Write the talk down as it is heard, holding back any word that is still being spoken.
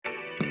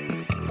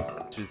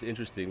Which is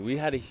interesting. We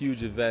had a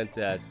huge event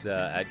at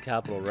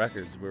Capitol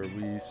Records where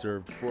we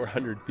served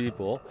 400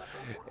 people,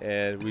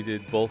 and we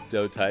did both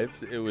dough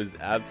types. It was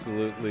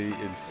absolutely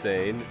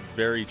insane,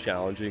 very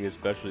challenging,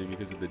 especially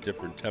because of the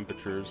different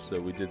temperatures, so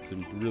we did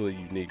some really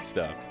unique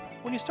stuff.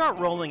 When you start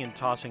rolling and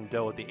tossing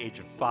dough at the age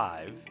of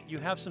 5, you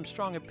have some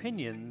strong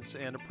opinions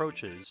and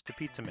approaches to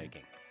pizza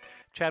making.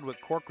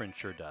 Chadwick Corcoran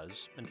sure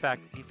does. In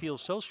fact, he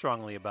feels so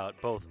strongly about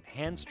both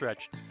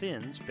hand-stretched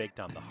thins baked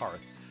on the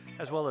hearth,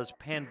 as well as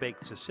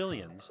pan-baked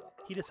Sicilians,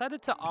 he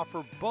decided to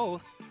offer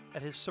both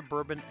at his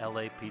suburban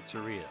LA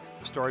pizzeria.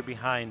 The story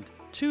behind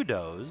two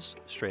doughs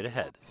straight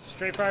ahead.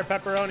 Straight fried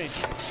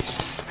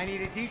pepperoni. I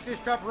need a deep dish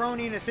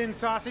pepperoni and a thin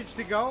sausage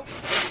to go.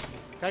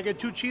 Can I get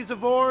 2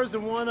 cheesivores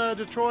and 1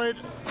 Detroit?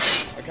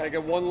 Can I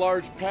get 1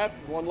 large pep,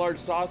 1 large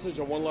sausage,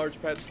 and 1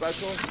 large pep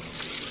special?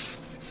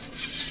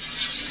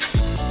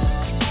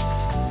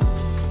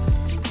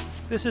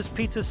 This is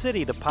Pizza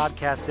City, the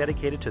podcast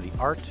dedicated to the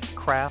art,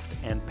 craft,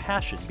 and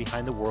passion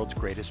behind the world's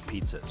greatest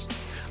pizzas.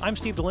 I'm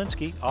Steve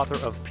Dolinsky, author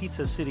of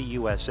Pizza City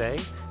USA,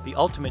 the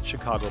ultimate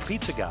Chicago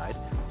pizza guide,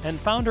 and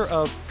founder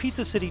of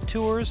Pizza City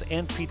Tours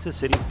and Pizza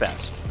City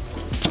Fest.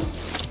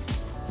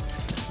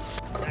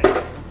 Nice.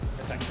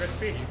 That's that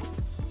crispy.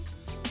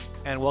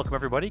 And welcome,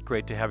 everybody.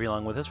 Great to have you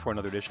along with us for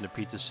another edition of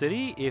Pizza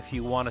City. If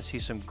you want to see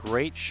some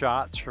great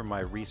shots from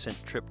my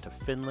recent trip to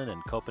Finland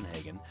and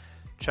Copenhagen,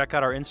 check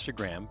out our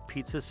Instagram,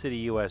 Pizza City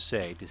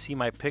USA, to see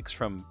my pics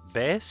from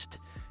Best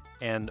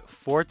and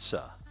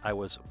Forza. I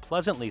was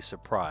pleasantly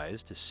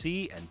surprised to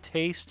see and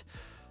taste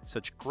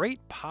such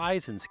great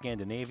pies in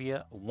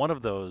Scandinavia. One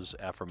of those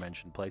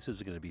aforementioned places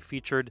is going to be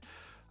featured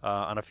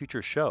on a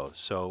future show.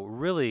 So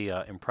really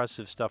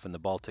impressive stuff in the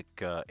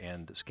Baltic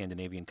and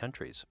Scandinavian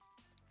countries.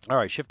 All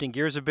right, shifting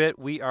gears a bit,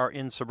 we are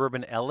in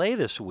suburban LA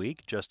this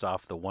week, just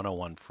off the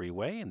 101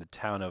 freeway in the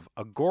town of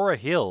Agoura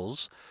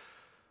Hills.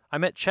 I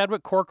met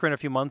Chadwick Corcoran a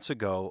few months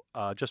ago,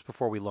 just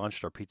before we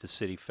launched our Pizza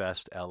City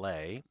Fest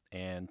LA,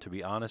 and to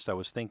be honest, I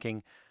was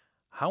thinking,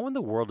 how in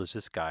the world does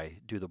this guy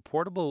do the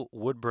portable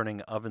wood-burning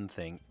oven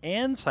thing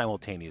and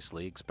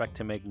simultaneously expect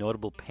to make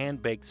notable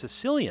pan-baked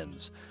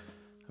Sicilians?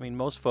 I mean,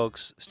 most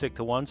folks stick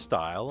to one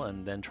style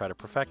and then try to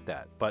perfect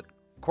that, but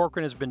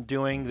Corcoran has been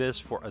doing this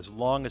for as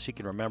long as he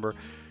can remember.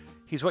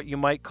 He's what you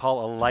might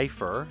call a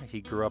lifer. He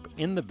grew up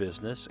in the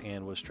business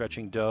and was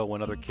stretching dough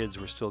when other kids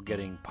were still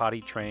getting potty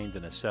trained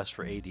and assessed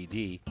for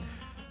ADD.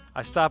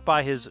 I stopped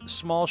by his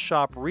small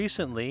shop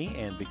recently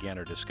and began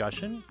our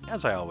discussion,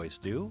 as I always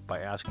do, by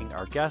asking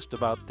our guest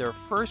about their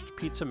first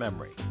pizza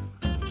memory.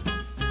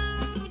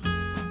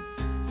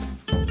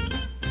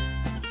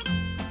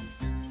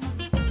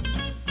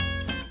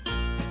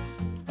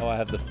 Oh, I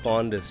have the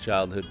fondest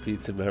childhood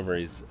pizza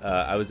memories.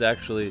 I was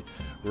actually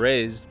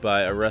raised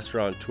by a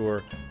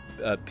restaurateur,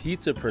 a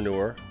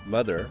pizzapreneur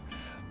mother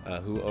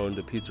who owned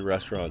a pizza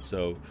restaurant.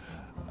 So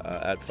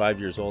at 5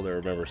 years old, I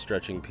remember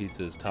stretching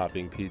pizzas,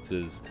 topping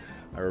pizzas.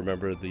 I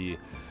remember the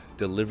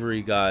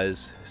delivery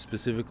guys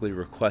specifically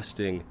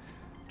requesting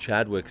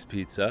Chadwick's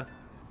pizza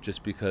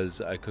just because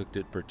I cooked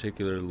it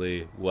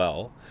particularly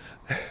well.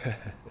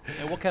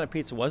 And what kind of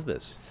pizza was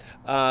this?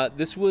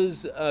 This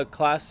was a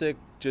classic,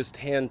 just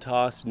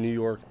hand-tossed New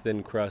York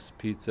thin crust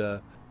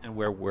pizza. And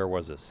where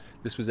was this?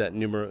 This was at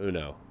Numero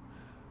Uno,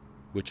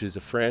 which is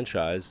a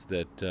franchise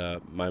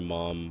that my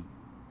mom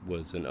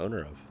was an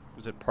owner of.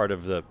 Was it part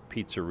of the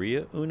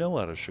Pizzeria Uno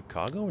out of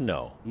Chicago?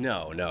 No.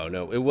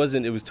 No. It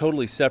wasn't. It was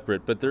totally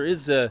separate. But there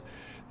is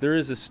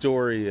a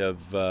story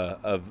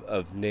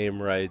of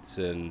name rights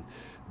and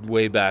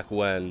way back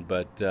when.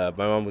 But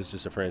my mom was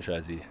just a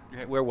franchisee.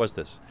 Where was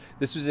this?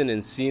 This was in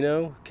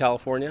Encino,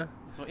 California.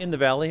 So in the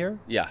valley here?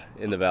 Yeah,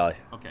 in the valley.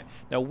 Okay.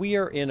 Now we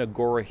are in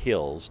Agoura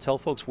Hills. Tell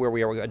folks where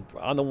we are. We're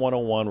on the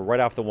 101, right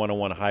off the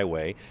 101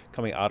 highway,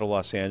 coming out of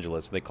Los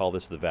Angeles. They call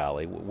this the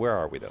Valley. Where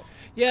are we, though?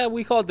 Yeah,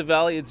 we call it the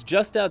Valley. It's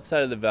just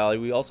outside of the Valley.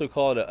 We also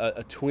call it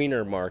a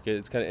tweener market.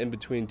 It's kind of in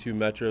between two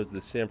metros, the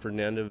San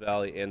Fernando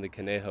Valley and the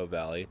Conejo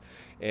Valley.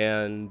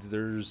 And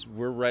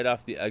we're right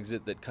off the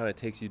exit that kind of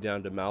takes you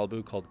down to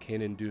Malibu, called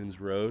Canyon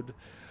Dunes Road.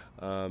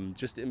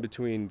 Just in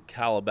between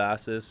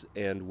Calabasas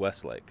and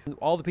Westlake.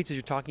 All the pizzas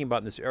you're talking about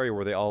in this area,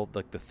 were they all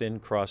like the thin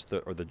crust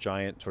or the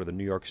giant sort of the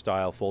New York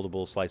style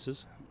foldable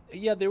slices?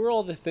 Yeah, they were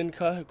all the thin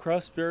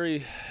crust,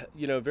 very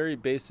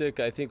basic.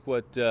 I think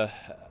what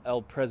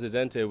El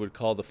Presidente would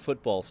call the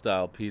football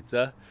style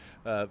pizza,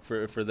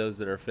 for those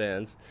that are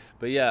fans.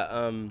 But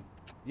yeah,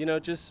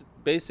 just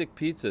basic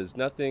pizzas.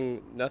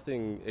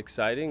 Nothing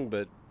exciting,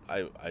 but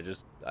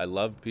I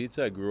love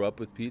pizza. I grew up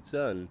with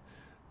pizza and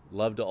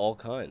loved all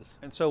kinds.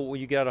 And so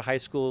when you get out of high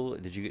school,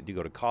 did you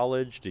go to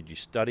college? Did you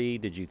study?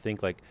 Did you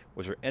think,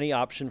 was there any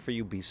option for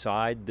you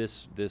beside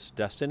this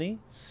destiny?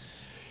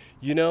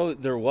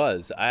 There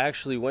was. I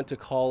actually went to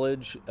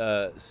college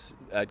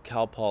at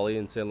Cal Poly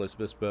in San Luis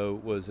Obispo,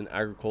 was an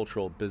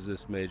agricultural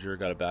business major,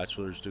 got a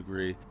bachelor's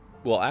degree.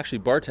 Well, actually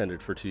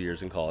bartended for 2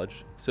 years in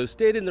college. So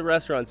stayed in the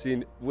restaurant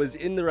scene, was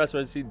in the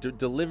restaurant scene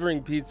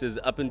delivering pizzas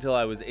up until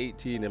I was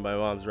 18 in my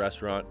mom's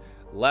restaurant,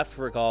 left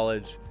for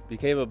college,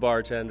 became a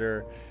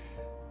bartender,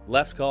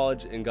 left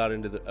college and got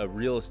into a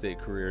real estate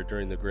career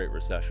during the Great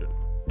Recession.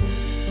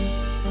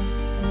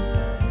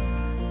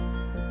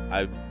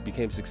 I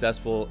became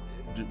successful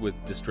with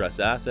distressed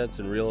assets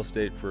and real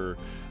estate for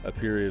a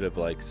period of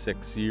like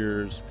 6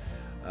 years,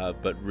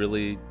 but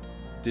really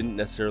didn't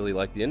necessarily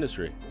like the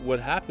industry.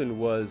 What happened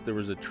was there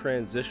was a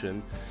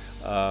transition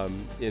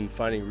in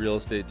finding real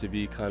estate to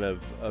be kind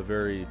of a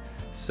very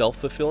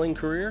self-fulfilling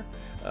career,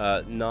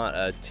 not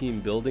a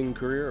team-building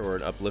career or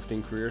an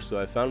uplifting career. So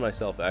I found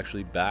myself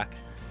actually back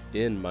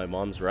in my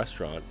mom's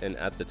restaurant, and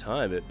at the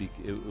time it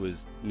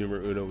was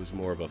Numero Uno was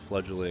more of a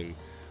fledgling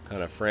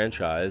kind of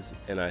franchise,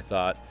 and I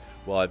thought,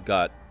 well, I've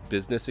got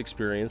business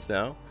experience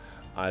now,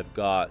 I've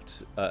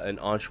got an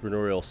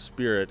entrepreneurial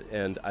spirit,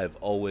 and I've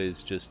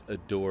always just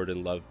adored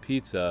and loved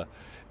pizza,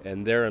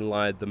 and therein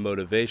lied the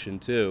motivation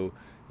too.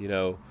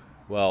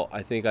 Well,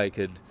 I think I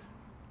could,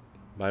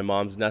 my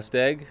mom's nest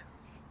egg,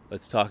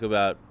 let's talk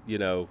about,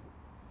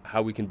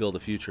 how we can build a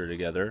future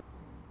together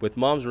with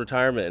mom's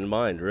retirement in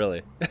mind,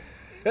 really.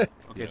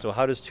 Okay, so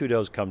how does Two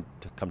Doughs come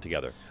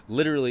together?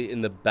 Literally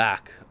in the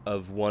back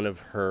of one of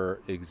her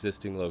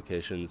existing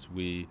locations,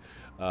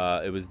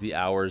 it was the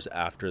hours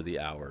after the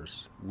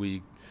hours.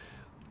 We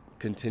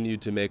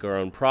continued to make our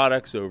own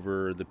products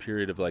over the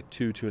period of like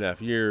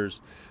 2.5 years,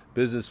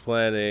 business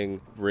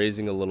planning,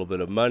 raising a little bit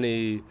of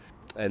money,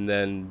 and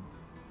then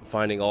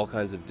finding all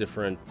kinds of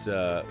different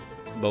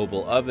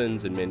mobile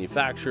ovens and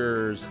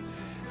manufacturers.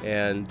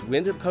 And we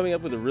ended up coming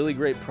up with a really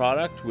great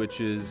product,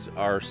 which is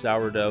our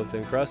sourdough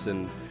thin crust.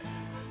 And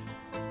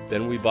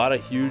then we bought a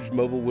huge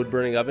mobile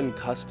wood-burning oven,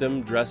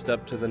 custom, dressed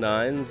up to the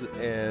nines,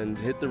 and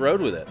hit the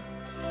road with it.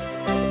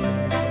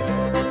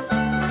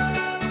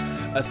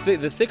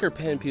 The thicker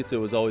pan pizza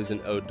was always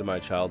an ode to my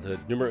childhood.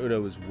 Numero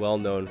Uno was well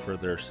known for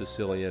their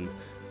Sicilian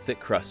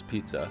thick crust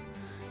pizza.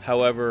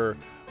 However,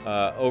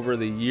 over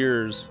the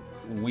years,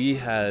 we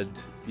had,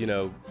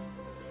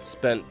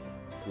 spent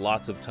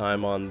lots of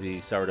time on the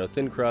sourdough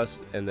thin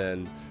crust, and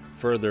then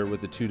further with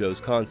the Two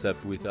Doughs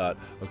concept, we thought,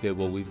 okay,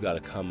 well, we've got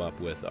to come up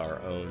with our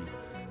own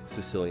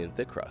Sicilian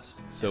thick crust.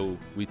 So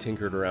we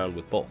tinkered around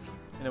with both.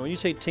 And when you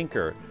say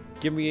tinker,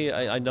 give me,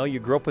 I know you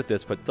grew up with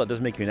this, but that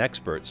doesn't make you an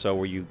expert. So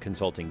were you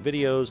consulting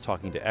videos,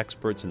 talking to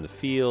experts in the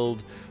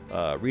field,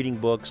 reading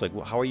books? Like,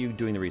 how are you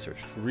doing the research?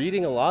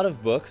 Reading a lot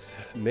of books,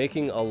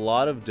 making a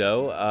lot of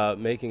dough,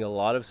 making a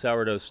lot of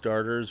sourdough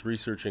starters,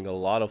 researching a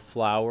lot of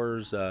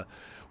flours,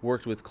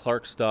 worked with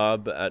Clark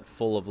Staub at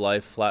Full of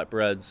Life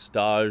Flatbreads,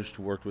 staged,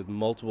 worked with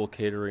multiple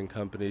catering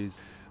companies,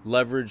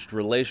 leveraged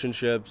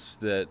relationships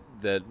that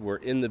were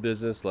in the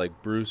business,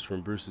 like Bruce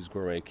from Bruce's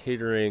Gourmet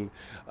Catering,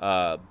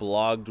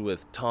 blogged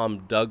with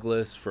Tom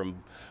Douglas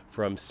from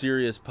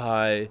Serious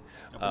Pie.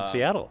 Up in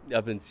Seattle.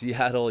 Up in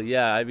Seattle,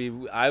 yeah. I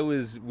mean,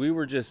 we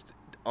were just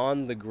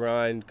on the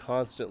grind,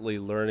 constantly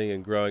learning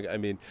and growing. I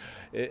mean,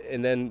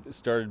 and then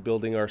started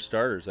building our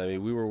starters. I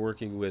mean, we were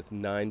working with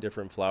 9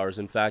 different flours.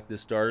 In fact, the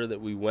starter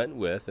that we went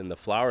with and the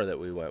flour that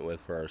we went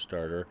with for our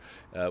starter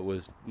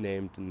was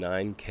named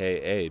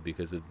 9KA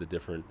because of the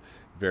different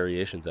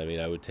variations. I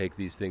mean, I would take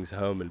these things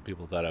home and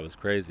people thought I was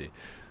crazy.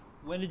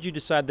 When did you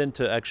decide then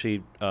to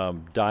actually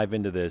dive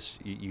into this?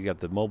 You got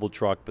the mobile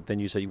truck, but then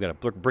you said you've got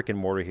a brick and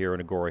mortar here in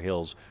Agoura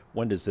Hills.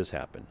 When does this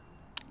happen?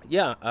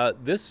 Yeah,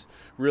 this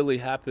really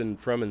happened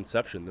from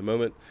inception. The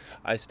moment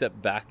I stepped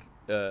back,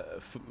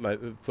 my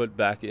foot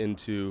back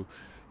into,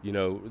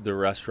 the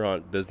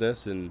restaurant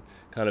business and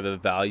kind of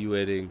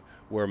evaluating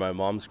where my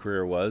mom's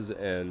career was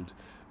and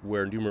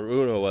where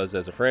Numero Uno was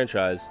as a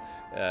franchise,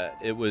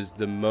 it was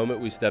the moment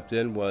we stepped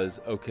in was,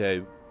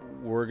 okay,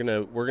 we're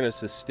gonna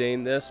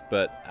sustain this,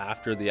 but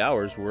after the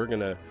hours, we're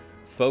gonna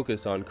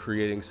focus on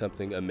creating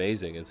something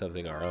amazing and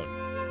something our own.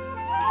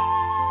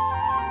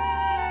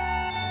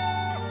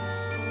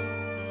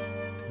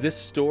 This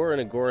store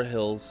in Agoura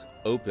Hills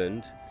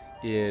opened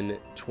in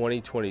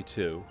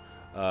 2022,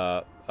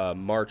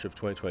 March of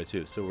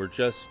 2022. So we're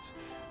just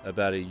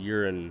about a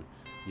year and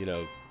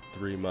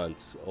 3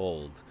 months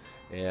old,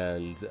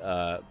 and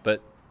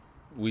but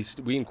we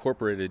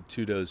incorporated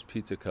Two Doughs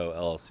Pizza Co.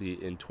 LLC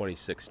in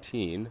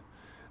 2016.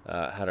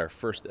 Had our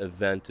first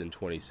event in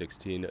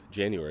 2016,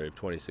 January of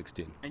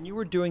 2016. And you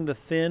were doing the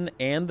thin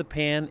and the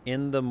pan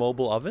in the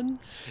mobile oven?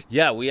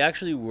 Yeah, we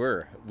actually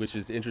were, which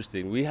is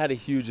interesting. We had a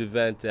huge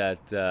event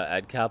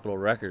at Capitol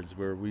Records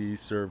where we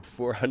served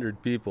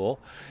 400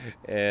 people,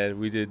 and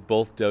we did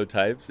both dough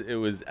types. It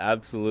was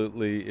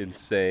absolutely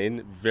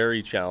insane,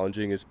 very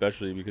challenging,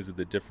 especially because of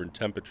the different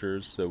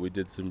temperatures. So we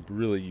did some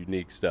really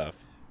unique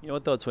stuff. You know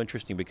what, though? It's so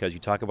interesting because you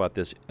talk about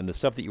this, and the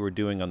stuff that you were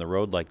doing on the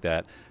road like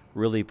that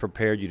really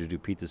prepared you to do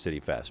Pizza City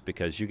Fest,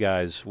 because you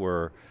guys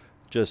were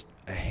just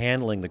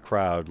handling the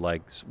crowd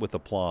like with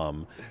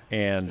aplomb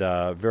and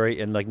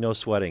like no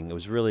sweating. It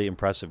was really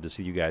impressive to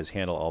see you guys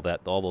handle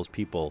all those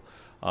people,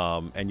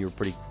 and you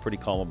were pretty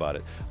calm about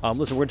it.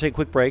 Listen, we're gonna take a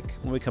quick break.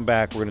 When we come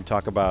back, we're gonna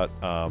talk about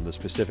the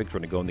specifics. We're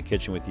gonna go in the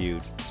kitchen with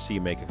you, see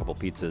you make a couple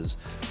pizzas.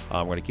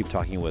 We're gonna keep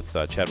talking with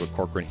Chadwick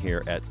Corcoran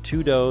here at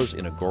Two Doughs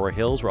in Agoura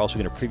Hills. We're also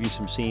gonna preview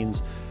some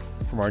scenes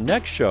from our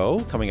next show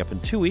coming up in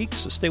 2 weeks,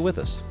 so stay with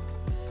us.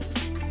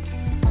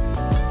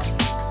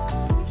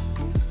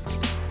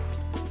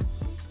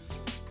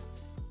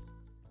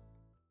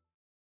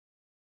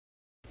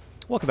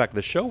 Welcome back to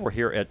the show. We're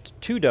here at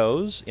Two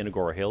Doughs in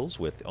Agoura Hills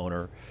with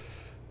owner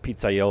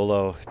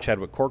pizzaiolo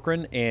Chadwick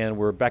Corcoran, and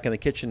we're back in the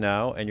kitchen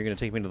now, and you're going to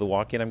take me to the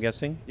walk-in, I'm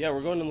guessing? Yeah,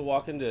 we're going to the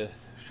walk-in to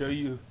show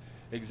you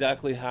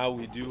exactly how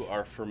we do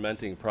our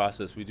fermenting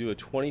process. We do a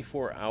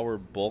 24-hour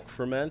bulk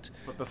ferment.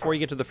 But before you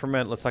get to the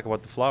ferment, let's talk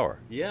about the flour.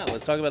 Yeah,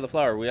 let's talk about the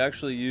flour. We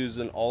actually use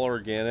an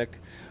all-organic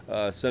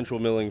central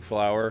milling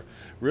flour.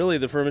 Really,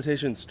 the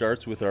fermentation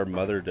starts with our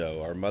mother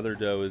dough. Our mother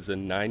dough is a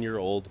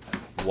 9-year-old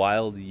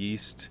wild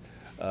yeast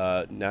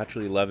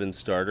naturally leavened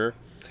starter.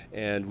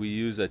 And we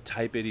use a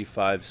type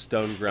 85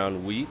 stone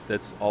ground wheat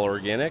that's all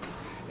organic.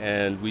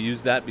 And we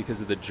use that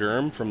because of the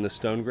germ from the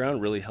stone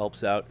ground really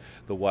helps out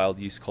the wild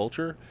yeast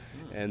culture.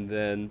 And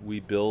then we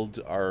build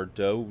our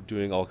dough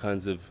doing all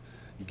kinds of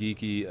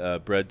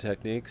geeky bread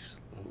techniques.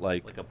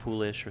 Like a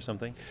poolish or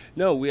something?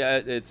 No,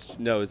 it's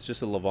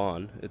just a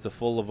levain. It's a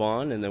full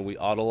levain, and then we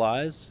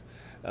autolyze,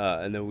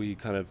 and then we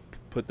kind of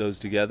put those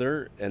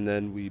together, and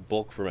then we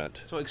bulk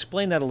ferment. So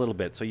explain that a little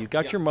bit. So you've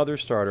got your mother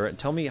starter, and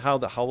tell me how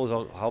the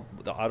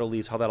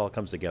autolyse, how that all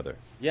comes together.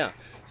 Yeah.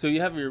 So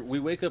we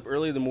wake up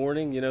early in the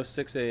morning,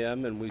 6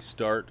 a.m., and we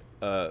start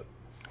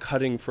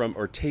cutting from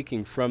or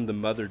taking from the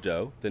mother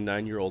dough, the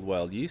 9-year-old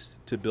wild yeast,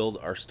 to build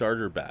our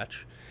starter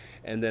batch.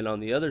 And then on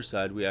the other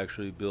side, we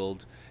actually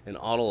build an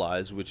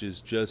autolyze, which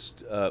is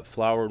just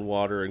flour and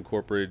water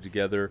incorporated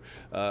together,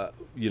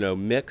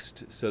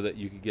 mixed so that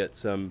you could get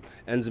some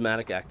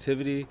enzymatic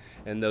activity.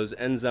 And those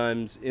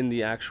enzymes in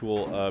the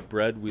actual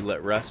bread, we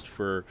let rest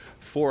for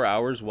 4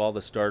 hours while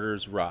the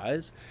starters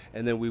rise.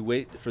 And then we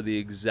wait for the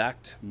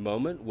exact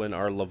moment when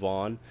our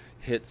levain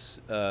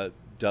hits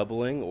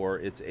doubling or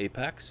its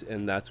apex,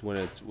 and that's when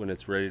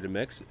it's ready to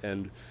mix.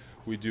 And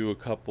we do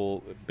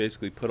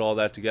basically put all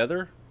that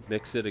together,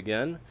 mix it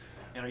again.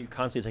 And are you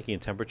constantly taking a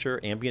temperature,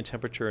 ambient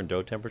temperature and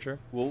dough temperature?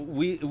 Well,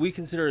 we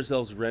consider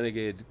ourselves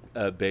renegade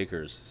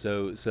bakers.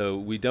 So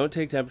we don't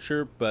take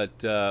temperature,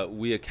 but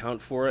we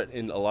account for it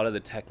in a lot of the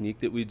technique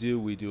that we do.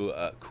 We do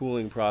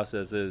cooling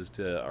processes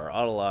to our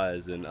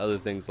autolyze and other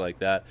things like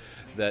that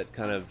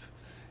kind of,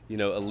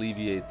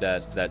 alleviate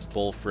that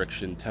bowl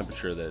friction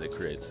temperature that it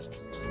creates.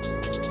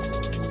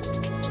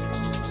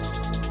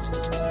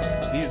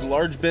 These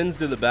large bins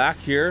to the back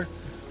here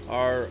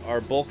are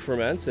bulk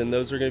ferments, and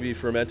those are going to be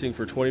fermenting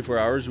for 24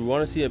 hours. We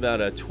want to see about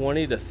a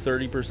 20 to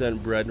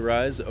 30% bread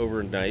rise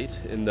overnight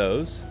in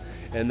those,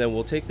 and then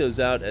we'll take those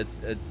out at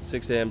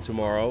 6 a.m.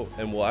 tomorrow,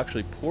 and we'll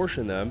actually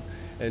portion them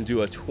and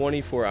do a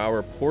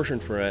 24-hour portion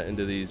ferment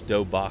into these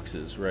dough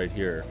boxes right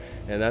here,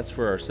 and that's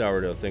for our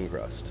sourdough thin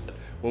crust.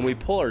 When we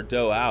pull our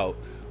dough out,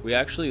 we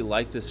actually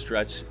like to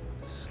stretch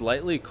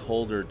slightly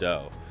colder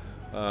dough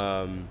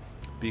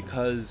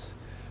because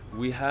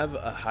we have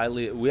a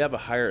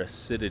higher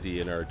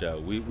acidity in our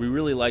dough. We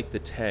really like the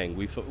tang.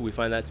 We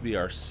find that to be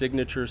our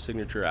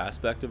signature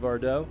aspect of our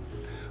dough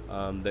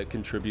that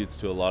contributes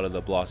to a lot of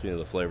the blossoming of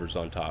the flavors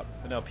on top.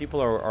 Now, people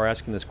are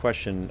asking this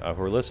question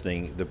who are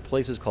listening. The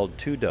place is called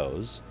Two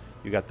Doughs.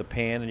 You got the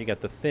pan and you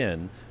got the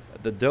thin.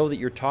 The dough that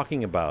you're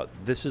talking about,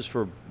 this is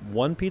for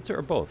one pizza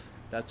or both?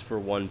 That's for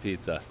one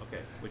pizza.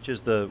 Okay. Which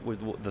is the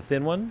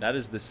thin one? That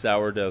is the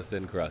sourdough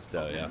thin crust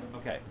dough, yeah.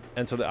 Okay.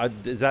 And so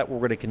is that what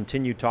we're going to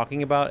continue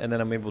talking about, and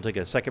then I'm able to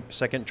take a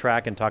second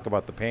track and talk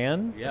about the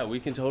pan? Yeah, we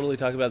can totally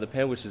talk about the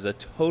pan, which is a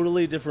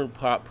totally different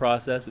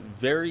process,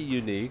 very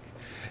unique,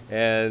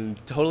 and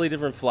totally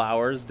different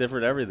flours,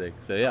 different everything.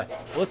 So yeah.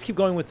 Well, let's keep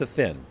going with the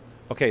thin.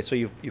 Okay,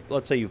 so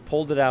let's say you've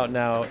pulled it out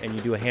now, and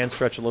you do a hand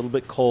stretch a little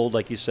bit cold,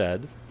 like you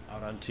said,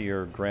 out onto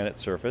your granite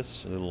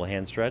surface, a little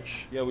hand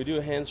stretch. Yeah, we do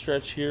a hand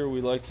stretch here. We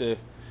like to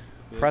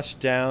press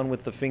down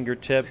with the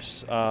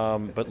fingertips,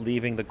 but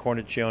leaving the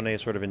cornicione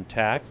sort of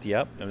intact.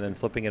 Yep, and then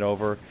flipping it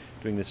over,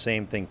 doing the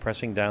same thing,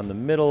 pressing down the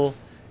middle,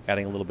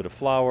 adding a little bit of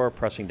flour,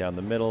 pressing down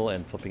the middle,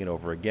 and flipping it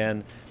over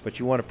again. But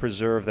you want to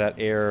preserve that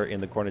air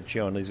in the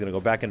cornicione. He's going to go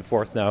back and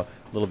forth now, a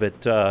little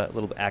bit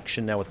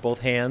action now with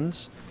both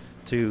hands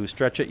to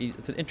stretch it.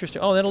 It's an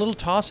interesting. Oh, then a little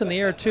toss in the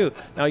air too.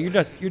 Now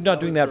you're not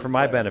doing that for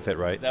my benefit,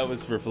 right? That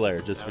was for flair,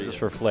 just for you. Just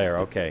for flair.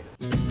 Okay.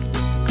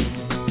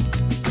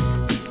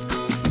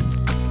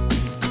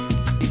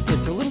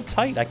 It's a little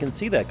tight. I can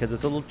see that because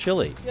it's a little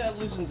chilly. Yeah, it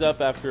loosens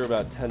up after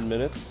about 10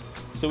 minutes.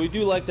 So we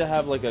do like to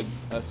have like a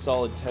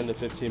solid 10 to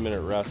 15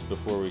 minute rest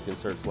before we can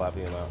start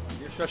slapping them out.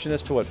 You're stretching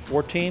this to what,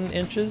 14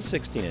 inches,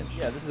 16 inch?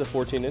 Yeah, this is a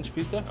 14-inch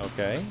pizza.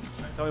 Okay.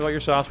 Tell me about your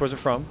sauce. Where's it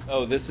from?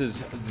 Oh, this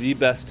is the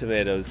best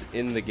tomatoes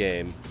in the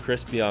game.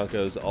 Chris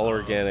Bianco's all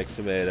organic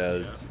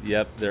tomatoes. Yeah.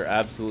 Yep, they're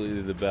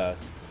absolutely the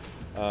best.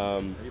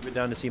 Have you been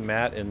down to see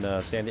Matt in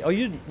San Diego? Oh,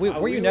 you did.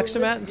 Were you next to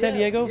Matt in San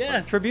Diego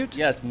for tribute?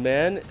 Yes,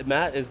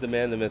 Matt is the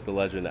man, the myth, the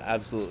legend.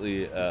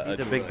 Absolutely. He's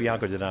a big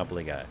Bianco di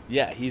Napoli guy.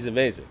 Yeah, he's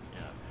amazing.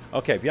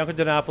 Okay, Bianco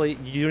di Napoli,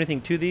 do you do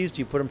anything to these? Do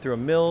you put them through a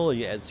mill or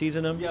you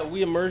season them? Yeah,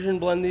 we immersion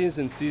blend these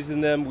and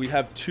season them. We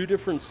have 2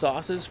 different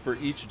sauces for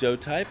each dough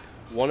type.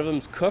 One of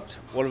them's cooked,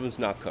 one of them's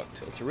not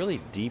cooked. It's a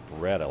really deep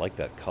red. I like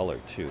that color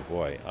too,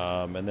 boy.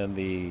 And then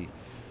the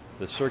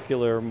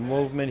circular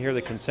movement here,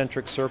 the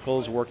concentric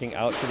circles working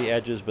out to the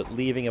edges but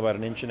leaving about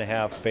 1.5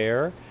 inches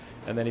bare.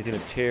 And then he's going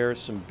to tear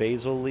some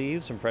basil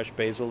leaves, some fresh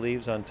basil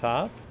leaves on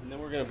top. And then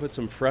we're going to put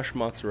some fresh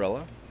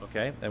mozzarella.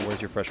 Okay, and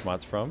where's your fresh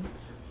mozz from?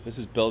 This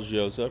is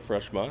Belgiosa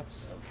fresh mozz.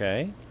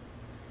 Okay.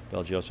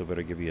 Belgioso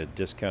better give you a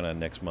discount on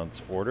next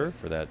month's order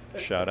for that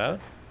shout out.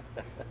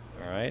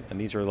 All right, and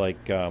these are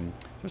like, they're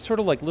sort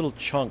of like little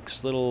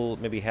chunks, little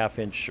maybe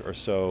half-inch or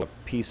so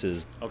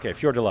pieces. Okay,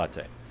 fior di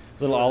latte.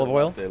 Little olive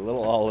oil? A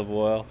little olive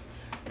oil.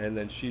 And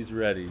then she's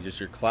ready, just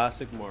your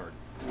classic mark.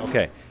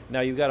 Okay, now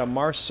you've got a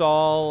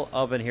Marsal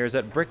oven here. Is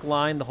that brick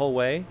lined the whole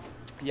way?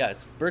 Yeah,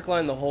 it's brick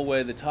lined the whole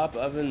way. The top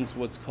oven's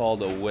what's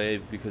called a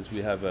wave because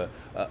we have a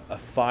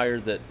fire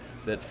that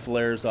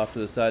flares off to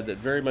the side that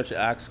very much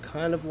acts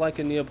kind of like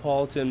a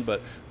Neapolitan,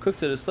 but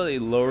cooks at a slightly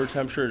lower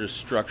temperature to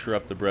structure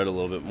up the bread a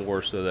little bit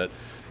more so that,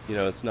 you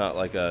know, it's not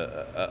like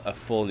a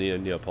full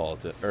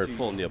Neapolitan, or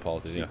full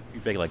Neapolitan, yeah.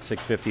 You bake like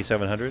 650,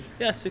 700?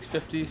 Yeah,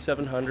 650,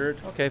 700.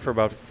 Okay, for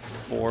about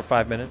 4 or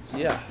 5 minutes?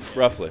 Yeah,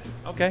 roughly.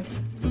 Okay.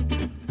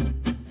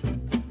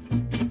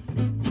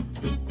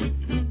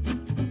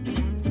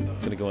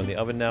 Going to go in the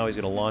oven now. He's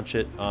going to launch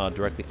it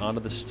directly onto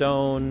the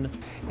stone.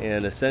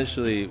 And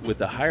essentially, with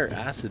the higher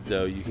acid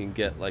dough, you can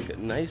get like a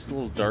nice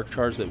little dark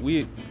charge that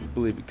we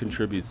believe it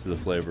contributes to the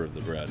flavor of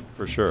the bread.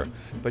 For sure.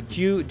 But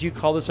do you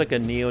call this like a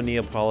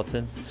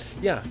neo-Neapolitan?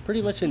 Yeah,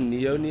 pretty much a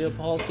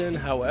neo-Neapolitan.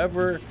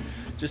 However,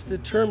 just the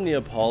term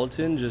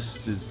Neapolitan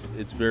just is,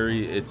 it's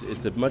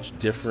a much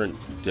different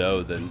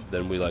dough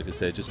than we like to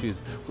say, just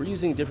because we're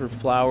using different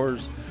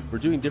flours, we're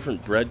doing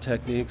different bread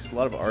techniques, a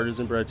lot of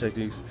artisan bread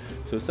techniques.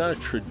 So it's not a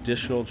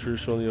traditional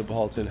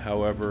Neapolitan.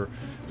 However,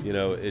 you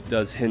know, it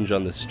does hinge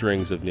on the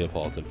strings of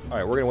Neapolitan. All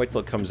right, we're going to wait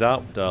till it comes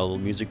out, a little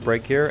music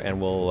break here,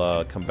 and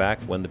we'll come back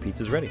when the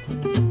pizza's ready.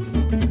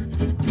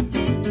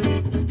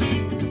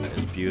 That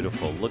is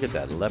beautiful. Look at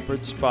that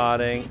leopard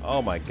spotting.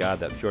 Oh my God,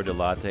 that fior di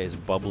latte is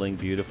bubbling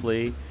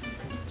beautifully.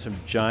 Some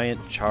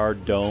giant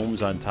charred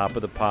domes on top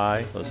of the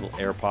pie, those little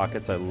air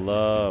pockets. I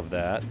love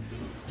that.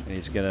 And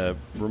he's going to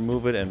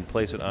remove it and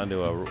place it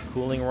onto a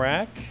cooling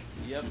rack.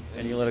 Yep.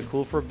 And you let it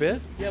cool for a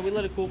bit? Yeah, we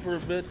let it cool for a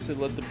bit to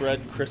let the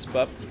bread crisp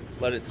up,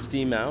 let it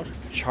steam out.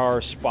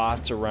 Char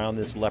spots around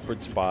this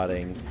leopard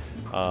spotting,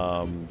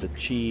 the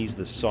cheese,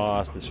 the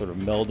sauce, the sort of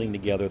melding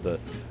together.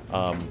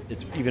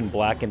 It's even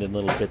blackened in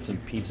little bits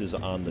and pieces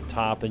on the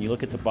top. And you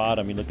look at the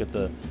bottom, you look at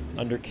the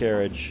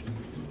undercarriage.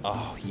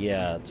 Oh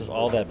yeah, it's just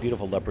all that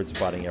beautiful leopard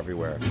spotting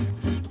everywhere.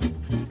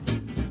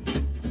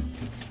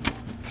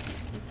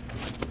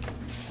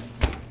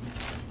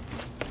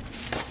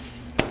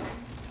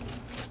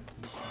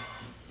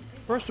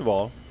 First of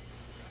all,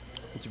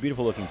 it's a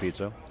beautiful looking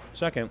pizza.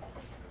 Second,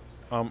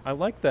 I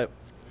like that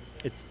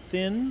it's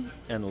thin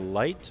and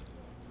light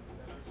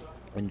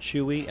and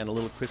chewy and a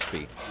little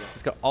crispy.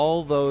 It's got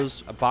all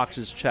those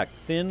boxes checked.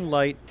 Thin,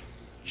 light,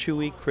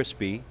 chewy,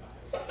 crispy.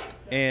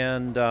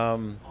 And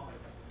if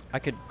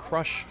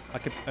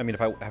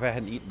I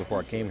hadn't eaten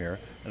before I came here,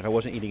 and if I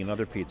wasn't eating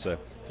another pizza,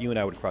 you and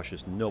I would crush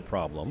this, no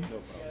problem.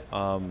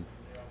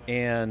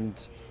 And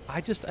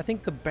I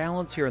think the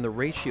balance here and the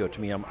ratio,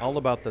 to me, I'm all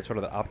about the sort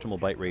of the optimal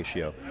bite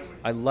ratio.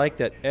 I like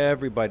that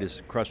every bite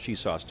is crushed cheese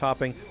sauce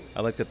topping.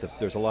 I like that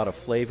there's a lot of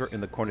flavor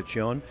in the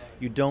cornicione.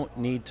 You don't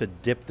need to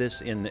dip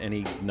this in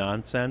any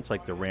nonsense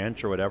like the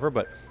ranch or whatever,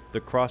 but the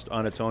crust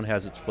on its own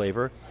has its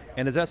flavor.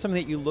 And is that something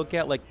that you look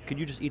at? Like, could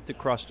you just eat the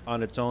crust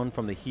on its own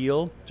from the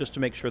heel just to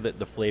make sure that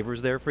the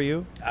flavor's there for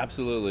you?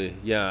 Absolutely.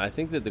 Yeah, I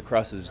think that the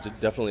crust is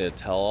definitely a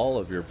tell-all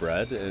of your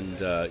bread. And,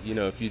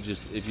 if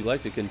you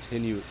like to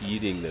continue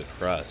eating the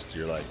crust,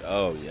 you're like,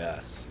 oh,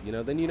 yes.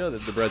 Then you know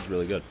that the bread's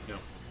really good. Yeah.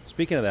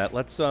 Speaking of that,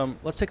 let's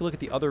take a look at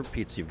the other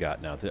pizza you've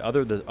got now. The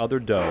other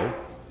dough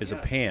is a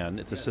pan.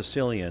 It's a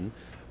Sicilian.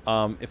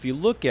 If you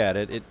look at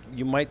it,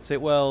 you might say,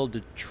 well,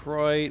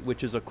 Detroit,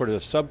 which is, of course, a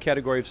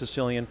subcategory of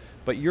Sicilian,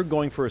 but you're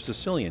going for a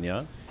Sicilian,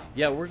 yeah?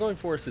 Yeah, we're going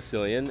for a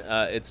Sicilian.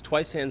 It's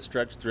twice hand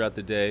stretched throughout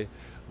the day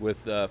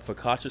with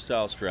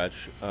focaccia-style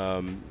stretch.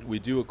 We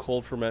do a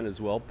cold ferment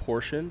as well,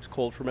 portioned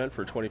cold ferment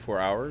for 24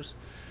 hours.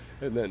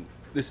 And then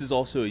this is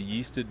also a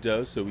yeasted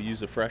dough, so we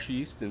use a fresh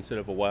yeast instead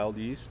of a wild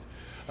yeast.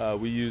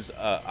 We use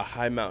a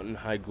high mountain,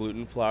 high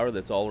gluten flour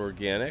that's all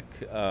organic,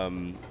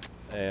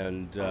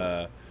 and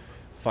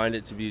find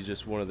it to be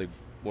just one of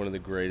the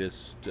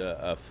greatest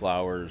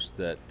flours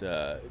that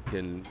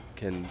can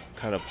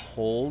kind of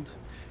hold.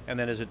 And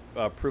then is it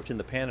proofed in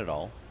the pan at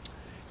all?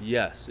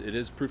 Yes, it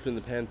is proofed in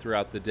the pan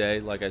throughout the day.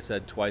 Like I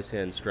said, twice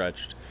hand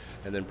stretched,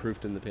 and then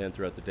proofed in the pan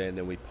throughout the day, and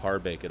then we par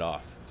bake it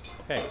off.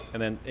 Okay,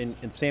 and then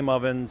in same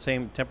oven,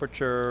 same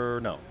temperature?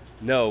 No.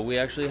 No, we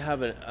actually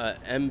have an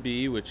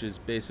MB, which is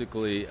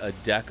basically a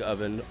deck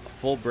oven, a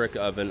full brick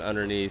oven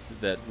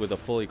underneath that with a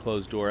fully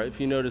closed door.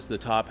 If you notice, the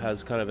top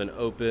has kind of an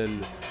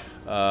open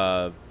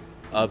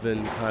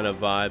oven kind of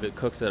vibe. It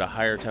cooks at a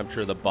higher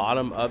temperature. The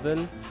bottom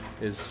oven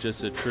is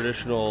just a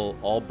traditional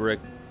all brick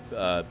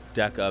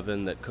deck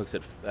oven that cooks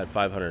at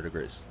 500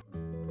 degrees.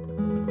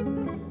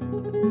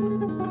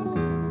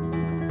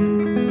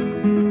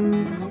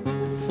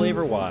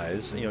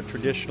 Flavor-wise,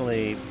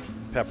 traditionally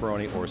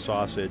pepperoni or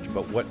sausage,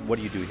 but what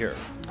do you do here?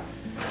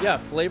 Yeah,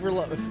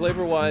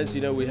 flavor-wise,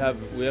 we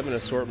have an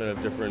assortment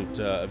of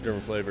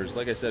different flavors.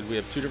 Like I said, we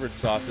have two different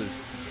sauces.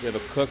 We have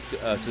a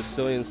cooked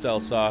Sicilian-style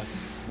sauce,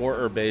 more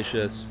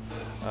herbaceous,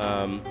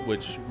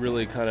 which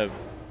really kind of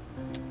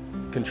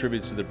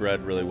contributes to the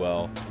bread really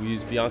well. We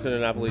use Bianco di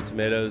Napoli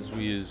tomatoes.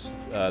 We use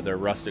their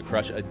Rustic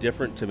Crush, a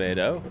different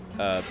tomato,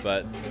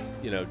 but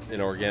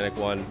an organic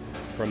one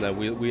from them.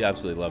 We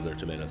absolutely love their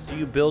tomatoes. Do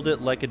you build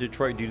it like a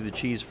Detroit? Do you do the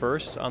cheese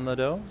first on the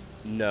dough?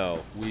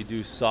 No, we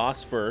do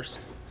sauce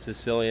first,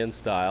 Sicilian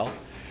style,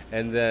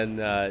 and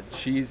then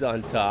cheese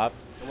on top.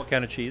 What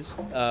kind of cheese?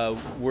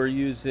 We're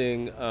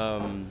using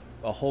a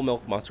whole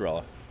milk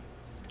mozzarella,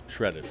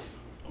 shredded.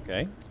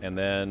 Okay, and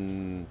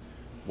then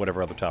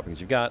whatever other toppings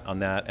you've got on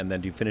that, and then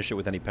do you finish it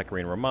with any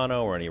pecorino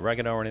romano or any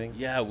oregano or anything?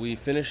 Yeah, we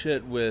finish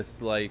it with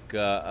like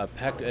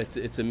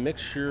it's a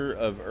mixture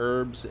of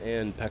herbs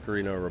and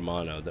pecorino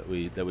romano that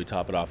we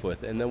top it off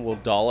with, and then we'll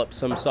dollop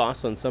some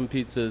sauce on some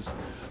pizzas.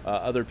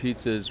 Other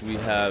pizzas we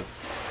have,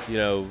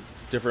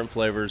 different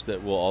flavors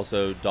that we'll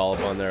also dollop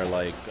on there,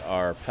 like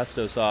our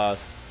pesto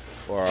sauce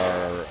or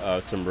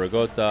some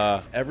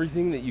ricotta.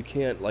 Everything that you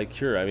can't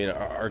cure. I mean,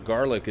 our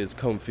garlic is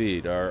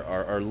confit.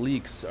 Our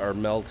leeks are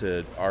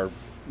melted. Our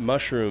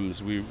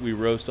mushrooms, we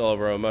roast all of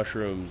our own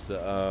mushrooms.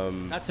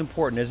 That's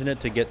important, isn't it,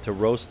 to get to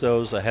roast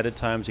those ahead of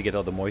time to get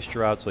all the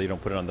moisture out so you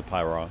don't put it on the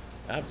pie raw?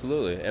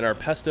 Absolutely. And our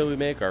pesto we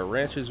make, our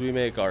ranches we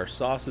make, our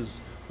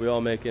sauces we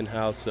all make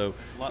in-house. So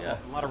a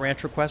lot of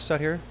ranch requests out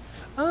here?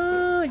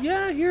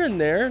 Yeah, here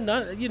and there.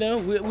 Not, we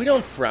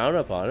don't frown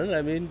upon it.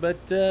 I mean, but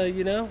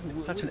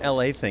It's such an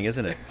LA thing,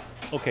 isn't it?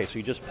 Okay, so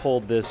you just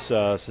pulled this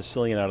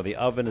Sicilian out of the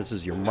oven. This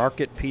is your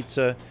market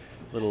pizza.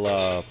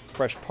 Little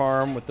fresh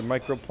parm with the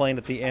microplane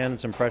at the end,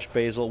 some fresh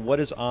basil.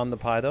 What is on the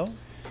pie, though?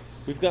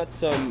 We've got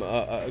some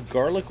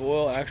garlic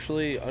oil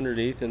actually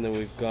underneath, and then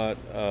we've got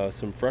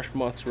some fresh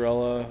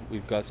mozzarella.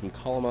 We've got some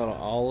Kalamata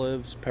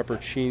olives,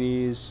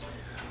 pepperoncinis,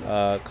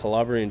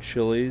 Calabrian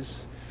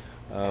chilies,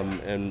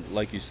 and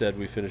like you said,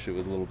 we finish it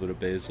with a little bit of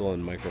basil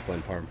and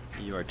microplane parm.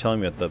 You are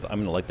telling me that I'm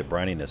going to like the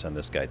brininess on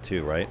this guy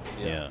too, right?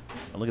 Yeah.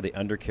 And look at the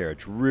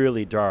undercarriage,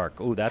 really dark.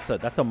 Oh, that's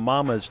a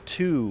Mama's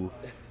 2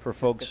 for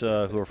folks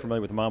who are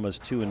familiar with Mama's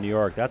 2 in New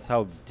York. That's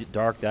how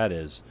dark that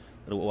is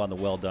on the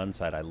well done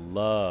side. I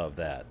love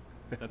that.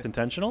 That's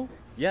intentional?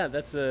 Yeah,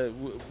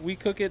 we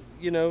cook it,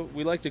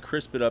 we like to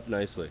crisp it up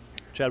nicely.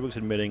 Chadwick's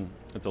admitting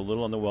it's a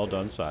little on the well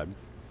done side,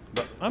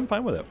 but I'm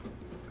fine with it.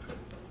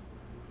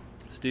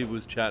 Steve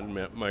was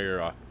chatting my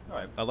ear off. All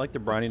right. I like the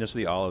brininess of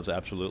the olives,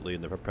 absolutely,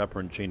 and the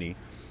pepperoncini.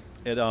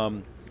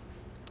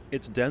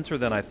 It's denser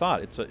than I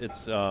thought. It's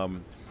a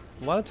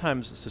lot of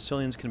times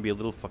Sicilians can be a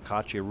little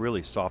focaccia,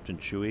 really soft and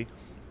chewy.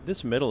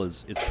 This middle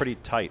is pretty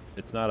tight.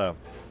 It's not a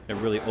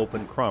really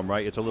open crumb,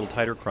 right? It's a little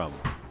tighter crumb.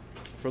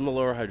 From the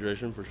lower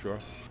hydration, for sure.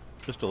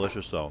 Just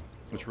delicious, though.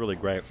 It's really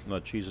great. The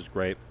cheese is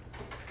great.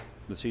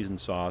 The seasoned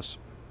sauce.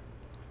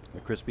 The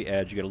crispy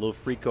edge. You get a little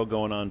frico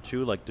going on,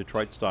 too, like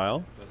Detroit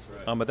style.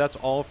 That's right. But that's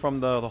all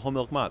from the whole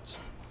milk mozz.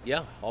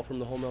 Yeah, all from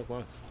the whole milk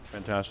mozz.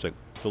 Fantastic.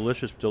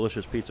 Delicious,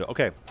 delicious pizza.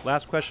 Okay,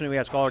 last question we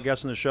ask all our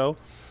guests on the show.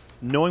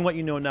 Knowing what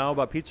you know now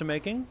about pizza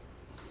making,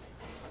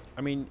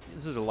 I mean,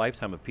 this is a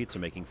lifetime of pizza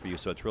making for you,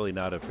 so it's really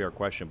not a fair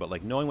question.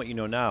 But knowing what you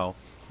know now,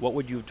 what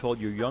would you have told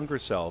your younger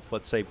self,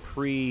 let's say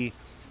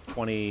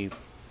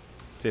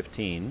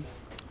pre-2015,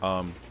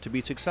 to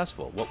be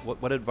successful?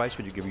 What advice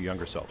would you give your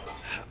younger self?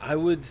 I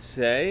would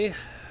say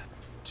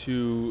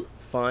to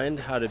find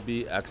how to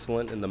be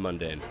excellent in the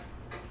mundane.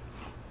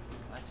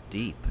 That's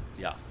deep.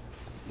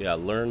 Yeah,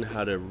 learn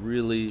how to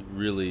really,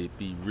 really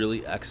be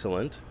really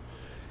excellent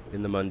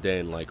in the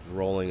mundane, like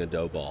rolling a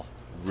dough ball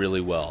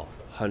really well,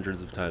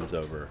 hundreds of times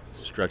over,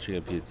 stretching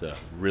a pizza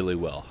really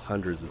well,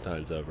 hundreds of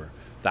times over,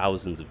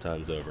 thousands of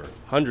times over,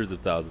 hundreds of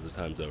thousands of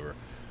times over.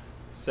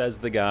 Says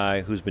the guy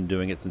who's been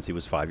doing it since he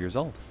was 5 years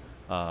old.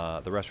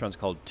 The restaurant's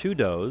called Two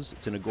Doughs.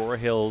 It's in Agoura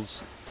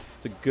Hills.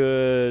 It's a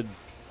good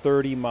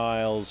 30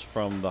 miles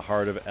from the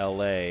heart of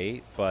LA,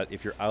 but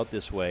if you're out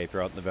this way, if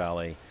you're out in the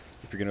valley,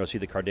 if you're going to go see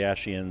the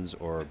Kardashians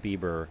or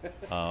Bieber,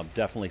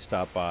 definitely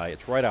stop by.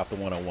 It's right off the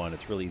 101.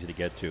 It's really easy to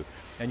get to.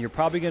 And you're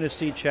probably going to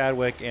see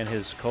Chadwick and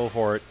his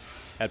cohort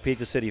at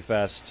Pizza City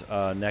Fest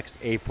next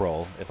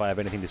April, if I have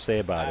anything to say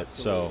about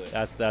Absolutely.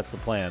 it. So that's the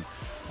plan.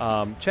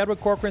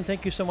 Chadwick Corcoran,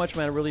 thank you so much,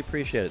 man. I really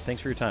appreciate it.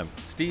 Thanks for your time.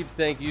 Steve,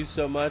 thank you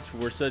so much.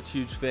 We're such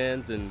huge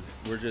fans, and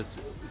we're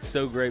just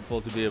so grateful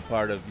to be a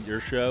part of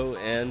your show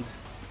and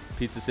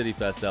Pizza City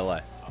Fest LA.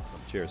 Awesome.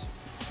 Cheers.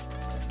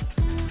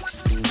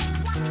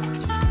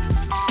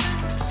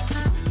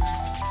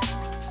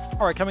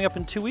 All right, coming up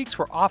in 2 weeks,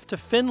 we're off to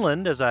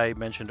Finland, as I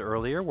mentioned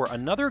earlier, where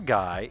another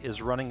guy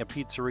is running a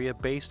pizzeria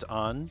based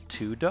on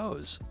two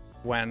doughs.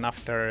 When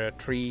after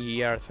 3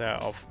 years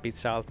of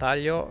Pizza al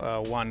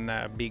Taglio, one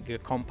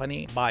big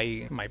company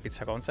buy my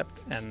pizza concept,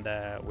 and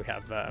we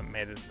have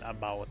made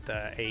about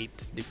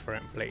 8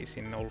 different places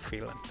in all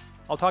Finland.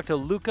 I'll talk to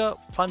Luca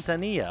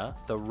Plantania,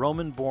 the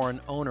Roman-born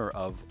owner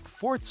of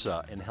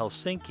Forza in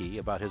Helsinki,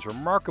 about his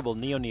remarkable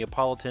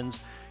Neo-Neapolitans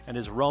and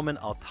his Roman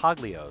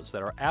Altaglios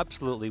that are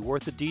absolutely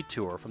worth a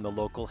detour from the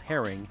local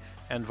herring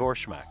and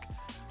Vorschmack.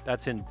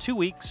 That's in 2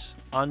 weeks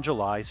on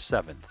July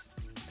 7th.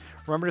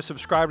 Remember to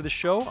subscribe to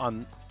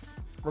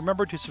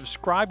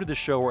the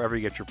show wherever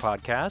you get your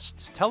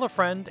podcasts. Tell a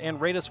friend and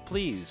rate us,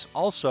 please.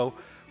 Also,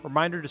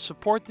 reminder to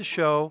support the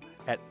show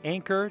at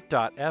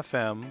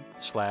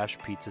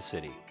anchor.fm/Pizza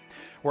City.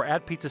 We're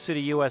at Pizza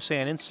City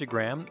USA on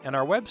Instagram, and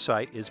our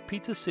website is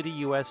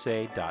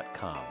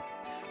pizzacityusa.com.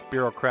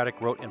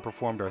 Bureaucratic wrote and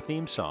performed our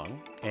theme song,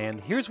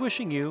 and here's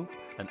wishing you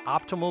an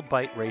optimal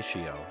bite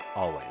ratio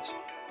always.